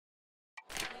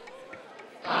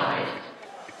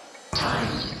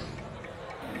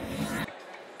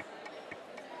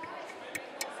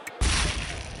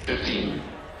15.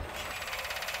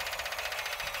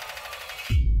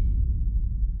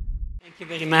 Thank you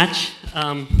very much.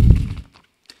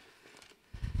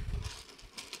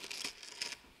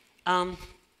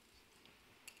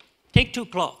 Take two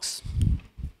clocks,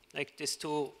 like these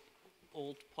two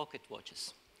old pocket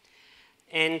watches,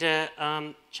 and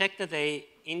check that they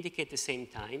indicate the same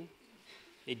time.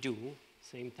 They do,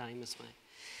 same time as mine.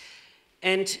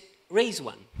 And raise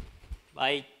one by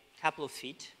a couple of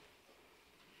feet.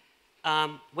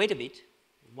 Wait a bit,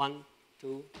 1,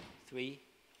 2, 3,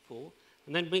 4,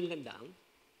 and then bring them down.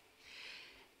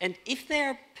 And if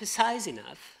they're precise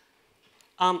enough,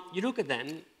 you look at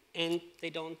them and they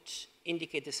don't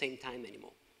indicate the same time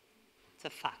anymore. It's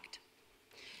a fact.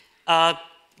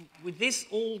 With this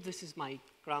is my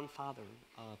grandfather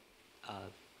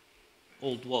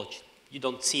old watch. You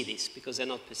don't see this because they're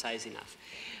not precise enough.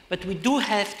 But we do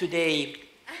have today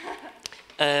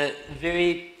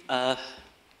very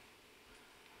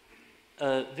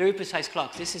precise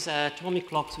clocks. This is atomic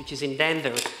clocks, which is in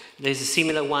Denver. There's a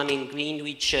similar one in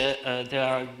Greenwich. There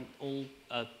are all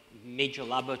major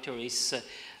laboratories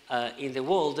in the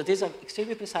world. These are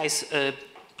extremely precise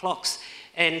clocks,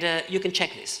 and you can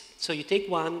check this. So you take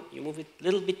one, you move it a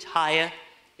little bit higher,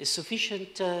 it's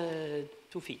sufficient 2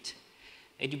 feet.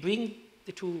 And you bring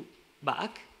the two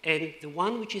back, and the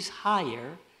one which is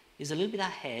higher is a little bit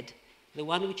ahead, the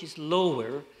one which is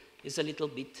lower is a little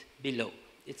bit below.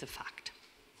 It's a fact.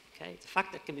 Okay? It's a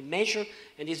fact that can be measured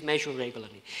and is measured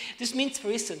regularly. This means,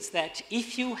 for instance, that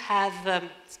if you have,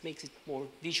 this makes it more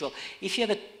visual, if you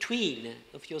have a twin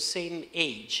of your same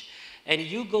age, and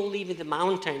you go live in the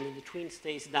mountain and the twin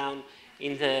stays down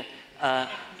in the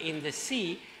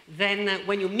sea, then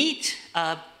when you meet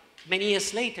many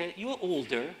years later, you're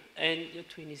older and your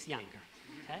twin is younger.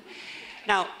 Okay?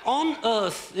 Now, on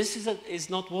Earth, this is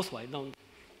not worthwhile. Don't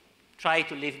try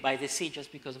to live by the sea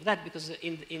just because of that, because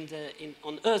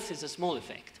on Earth it's a small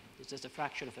effect. It's just a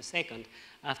fraction of a second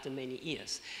after many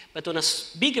years. But on a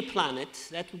bigger planet,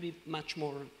 that would be much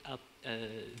more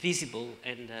visible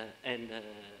and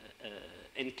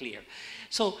clear.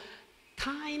 So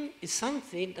time is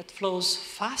something that flows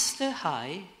faster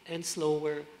high and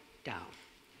slower down.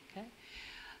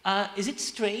 Is it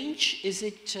strange? Is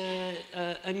it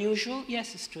unusual?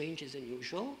 Yes, it's strange, it's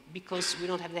unusual, because we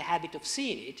don't have the habit of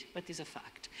seeing it, but it's a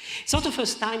fact. It's not the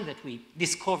first time that we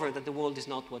discover that the world is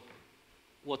not what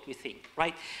we think,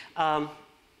 right?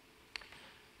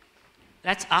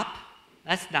 That's up,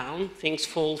 that's down, things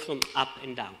fall from up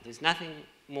and down. There's nothing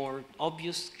more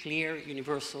obvious, clear,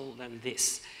 universal than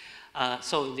this.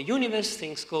 So in the universe,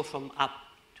 things go from up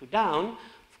to down.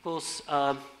 Of course,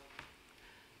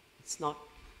 it's not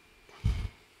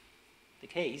the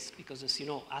case, because as you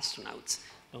know, astronauts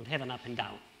don't have an up and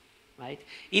down, right?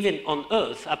 Even on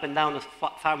Earth, up and down is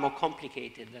far more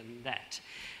complicated than that.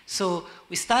 So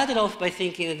we started off by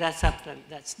thinking that that's up and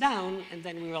that's down, and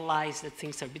then we realized that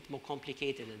things are a bit more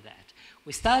complicated than that.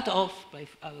 We start off by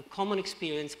a common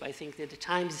experience by thinking that the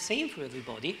time is the same for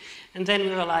everybody, and then we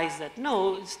realize that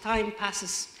no, time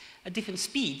passes at different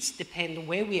speeds, depending on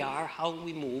where we are, how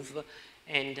we move,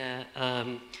 and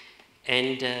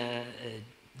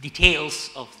details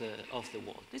of the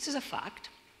world. This is a fact.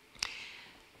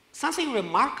 Something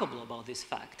remarkable about this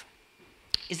fact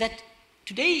is that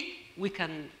today we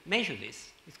can measure this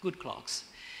with good clocks,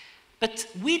 but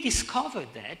we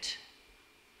discovered that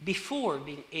before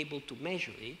being able to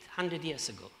measure it 100 years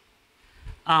ago.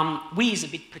 We is a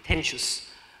bit pretentious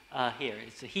here.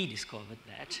 He discovered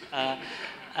that.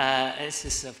 This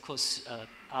is, of course,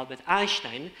 Albert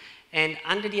Einstein. And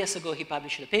 100 years ago, he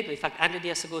published a paper. In fact, 100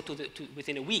 years ago,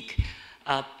 within a week,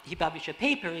 he published a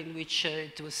paper in which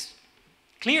it was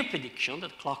clear prediction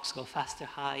that clocks go faster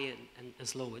high and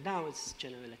slower down. It's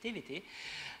general relativity.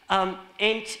 And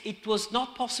it was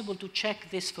not possible to check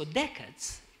this for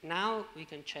decades. Now we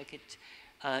can check it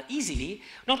easily.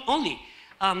 Not only,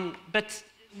 but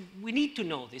we need to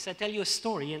know this. I tell you a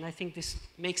story, and I think this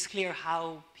makes clear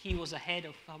how much he was ahead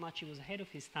of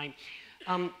his time.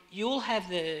 You all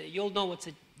know what's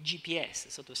a GPS,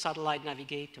 a sort of satellite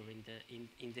navigator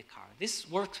in the car. This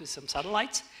works with some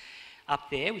satellites up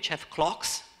there, which have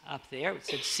clocks up there. It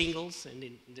says singles, and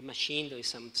in the machine there is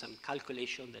some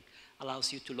calculation that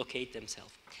allows you to locate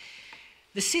themselves.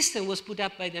 The system was put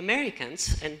up by the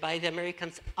Americans and by the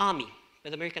American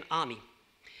Army.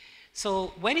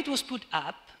 So when it was put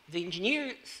up, the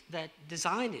engineers that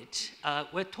designed it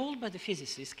were told by the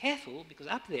physicists, careful, because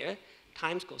up there,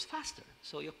 time goes faster.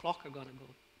 So your clock are going to go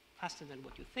faster than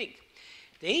what you think.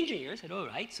 The engineer said, all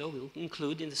right, so we'll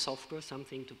include in the software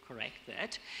something to correct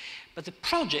that. But the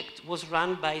project was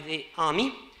run by the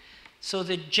Army, So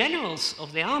the generals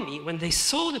of the army, when they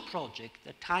saw the project,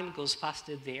 that time goes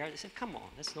faster there, they said, come on,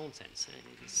 that's nonsense.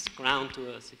 It's ground to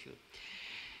earth. If you...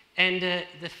 And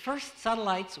the first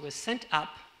satellites were sent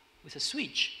up with a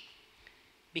switch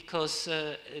because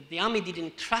the army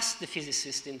didn't trust the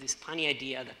physicist in this funny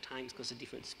idea that time goes a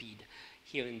different speed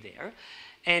here and there.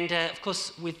 And of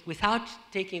course, without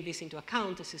taking this into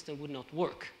account, the system would not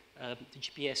work. The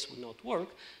GPS would not work.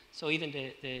 So even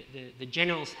the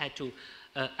generals had to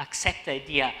accept the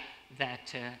idea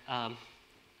that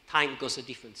time goes a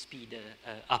different speed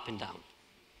up and down.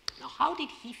 Now, how did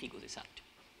he figure this out?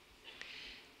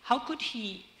 How could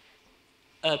he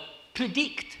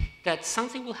predict that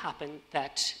something will happen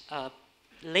that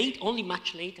only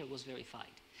much later was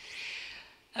verified?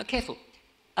 Careful.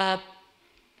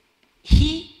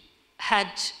 He had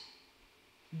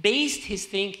based his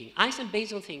thinking, Einstein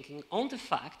based on thinking, on the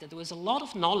fact that there was a lot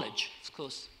of knowledge, of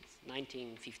course,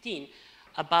 1915,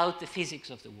 about the physics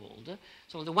of the world.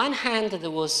 So on the one hand,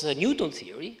 there was Newton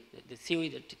theory, the theory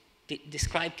that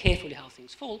described carefully how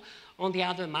things fall. On the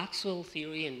other, Maxwell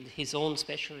theory and his own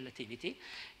special relativity.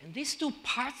 And these two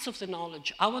parts of the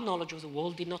knowledge, our knowledge of the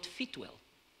world, did not fit well.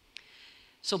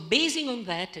 So basing on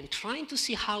that and trying to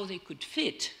see how they could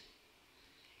fit,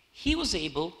 he was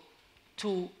able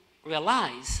to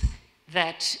realize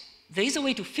that there is a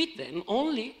way to fit them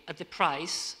only at the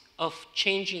price of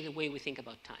changing the way we think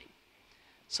about time.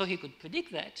 So he could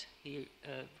predict that. He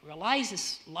realized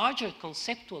this larger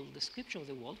conceptual description of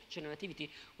the world, generativity,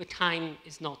 where time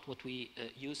is not what we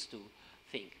used to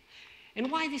think.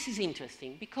 And why this is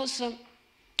interesting? Because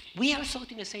we are sort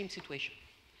of in the same situation.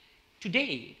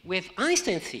 Today, we have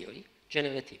Einstein theory,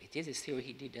 generativity, this theory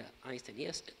he did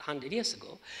 100 years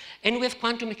ago, and we have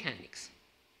quantum mechanics.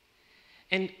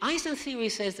 And Einstein theory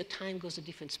says that time goes at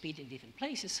different speed in different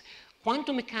places.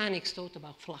 Quantum mechanics thought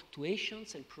about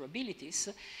fluctuations and probabilities,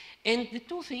 and the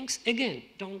two things, again,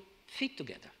 don't fit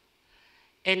together.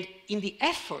 And in the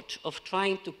effort of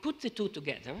trying to put the two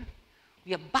together,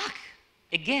 we are back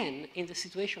again in the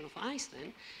situation of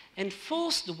Einstein and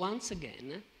forced once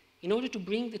again, in order to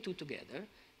bring the two together,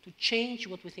 to change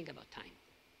what we think about time.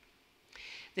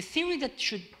 The theory that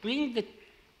should bring the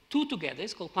two together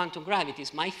is called quantum gravity.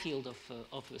 It's my field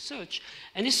of research,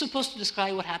 and it's supposed to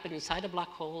describe what happened inside a black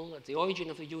hole at the origin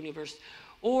of the universe,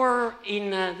 or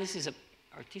in, this is an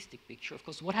artistic picture, of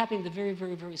course, what happened in the very,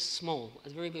 very, very small, a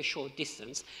very, very short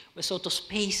distance, where sort of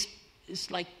space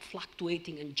is like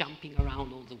fluctuating and jumping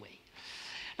around all the way.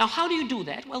 Now, how do you do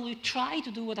that? Well, you try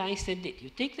to do what Einstein did. You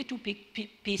take the two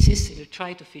pieces and you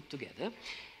try to fit together.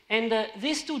 And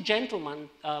these two gentlemen,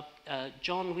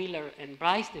 John Wheeler and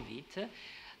Bryce DeWitt,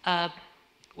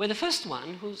 were the first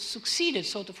one who succeeded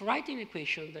sort of writing an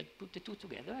equation that put the two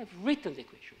together. I've written the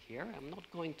equation here. I'm not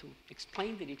going to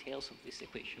explain the details of this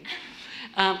equation.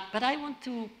 But I want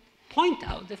to point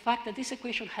out the fact that this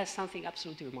equation has something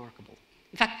absolutely remarkable.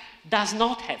 In fact, does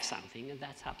not have something, and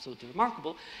that's absolutely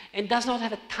remarkable, and does not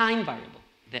have a time variable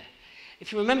there.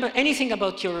 If you remember anything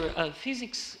about your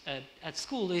physics at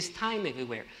school, there is time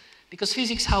everywhere, because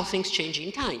physics, how things change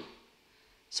in time.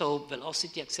 So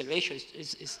velocity, acceleration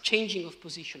is changing of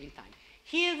position in time.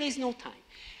 Here, there is no time.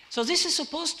 So this is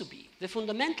supposed to be the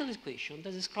fundamental equation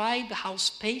that describes how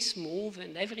space moves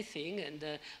and everything, and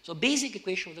so basic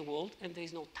equation of the world, and there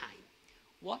is no time.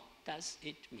 What does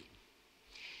it mean?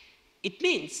 It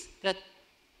means that,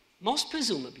 most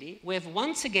presumably, we have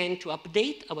once again to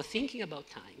update our thinking about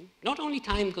time. Not only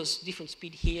time goes different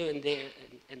speed here and there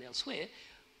and elsewhere,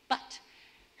 but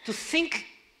to think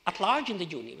at large in the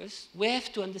universe, we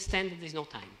have to understand that there's no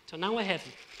time. So now I have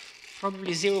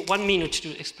probably 1 minute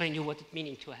to explain you what it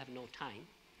means to have no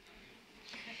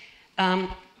time.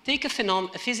 Take a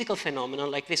physical phenomenon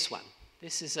like this one.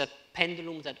 This is a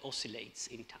pendulum that oscillates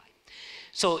in time.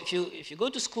 So if you go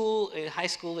to school, in high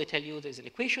school, they tell you there's an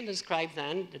equation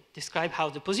that describes how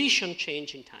the position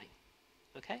change in time.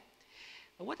 Okay?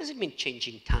 Now, what does it mean,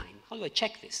 changing time? How do I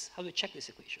check this? How do I check this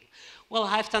equation? Well,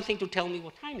 I have something to tell me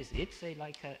what time is it, say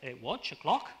like a watch, a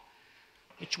clock,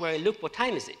 where I look, what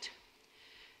time is it?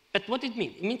 But what it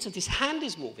means? It means that this hand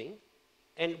is moving,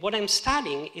 and what I'm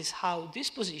studying is how this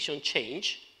position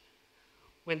changes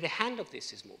when the hand of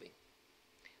this is moving.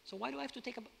 So why do I have to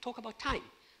talk about time?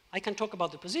 I can talk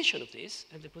about the position of this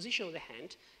and the position of the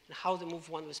hand and how they move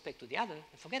one respect to the other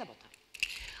and forget about time.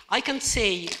 I can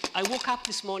say, I woke up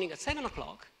this morning at 7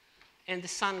 o'clock and the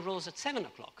sun rose at 7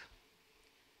 o'clock.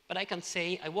 But I can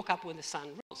say, I woke up when the sun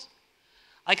rose.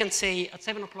 I can say, at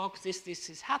 7 o'clock, this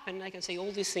has happened. I can say,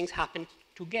 all these things happened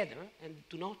together and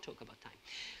do not talk about time.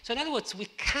 So in other words, we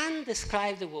can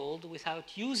describe the world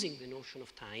without using the notion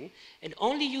of time and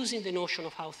only using the notion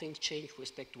of how things change with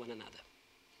respect to one another.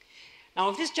 Now,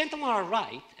 if these gentlemen are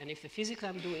right, and if the physics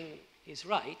I'm doing is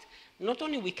right, not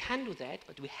only we can do that,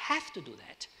 but we have to do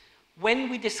that when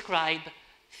we describe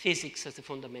physics at the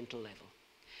fundamental level.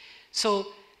 So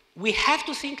we have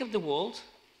to think of the world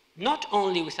not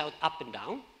only without up and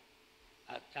down,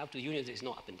 out of the universe there is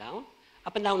no up and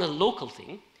down a local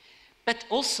thing, but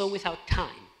also without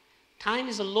time. Time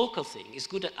is a local thing. It's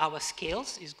good at our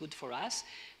scales, it's good for us,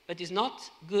 but it's not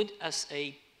good as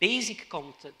a basic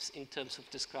concept in terms of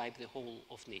describe the whole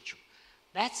of nature.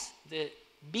 That's the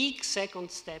big second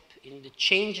step in the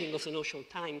changing of the notion of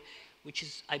time, which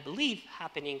is, I believe,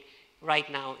 happening right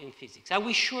now in physics. Are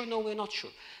we sure? No, we're not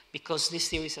sure, because these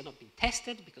theories have not been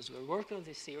tested, because we're working on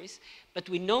these theories, but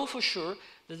we know for sure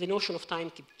that the notion of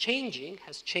time keeps changing,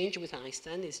 has changed with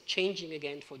Einstein, is changing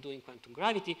again for doing quantum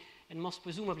gravity, and most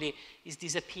presumably is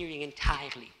disappearing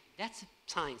entirely. That's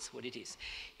science, what it is.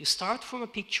 You start from a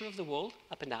picture of the world,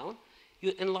 up and down,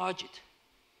 you enlarge it.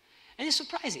 And it's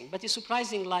surprising, but it's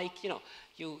surprising like, you know,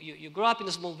 you grow up in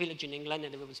a small village in England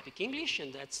and everyone speaks English,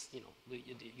 and that's, you know, the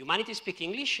humanity speak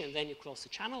English, and then you cross the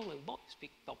channel and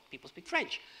people speak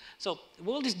French. So the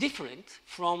world is different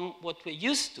from what we're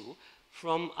used to,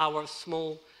 from our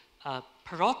small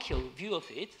parochial view of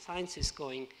it. Science is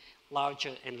going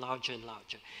larger and larger and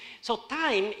larger. So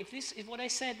time, if what I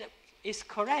said is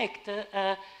correct,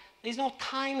 there's no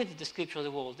time in the description of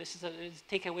the world. This is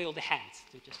take away all the hands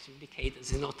to just indicate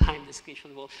there's no time in the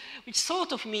description of the world, which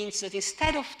sort of means that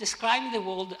instead of describing the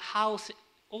world, how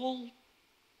all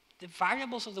the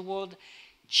variables of the world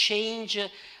change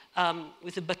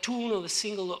with a batoon of a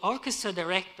single orchestra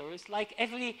director, it's like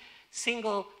every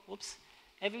single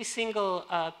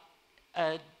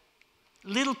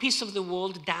little piece of the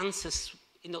world dances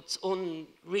in its own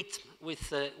rhythm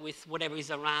with whatever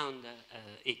is around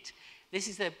it. This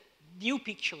is a new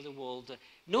picture of the world,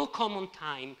 no common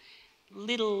time,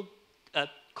 little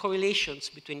correlations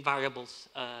between variables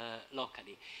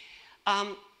locally.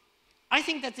 I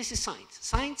think that this is science.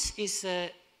 Science is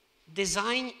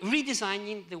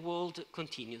redesigning the world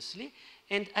continuously,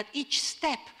 and at each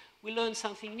step we learn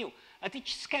something new. At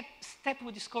each step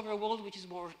we discover a world which is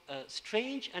more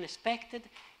strange, unexpected,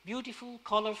 beautiful,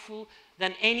 colorful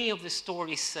than any of the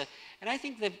stories. And I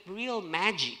think the real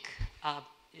magic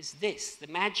is this, the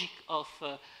magic of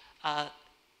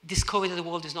discovering that the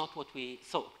world is not what we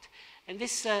thought. And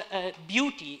this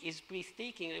beauty is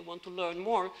breathtaking. I want to learn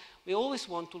more. We always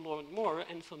want to learn more,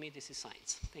 and for me this is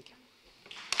science. Thank you.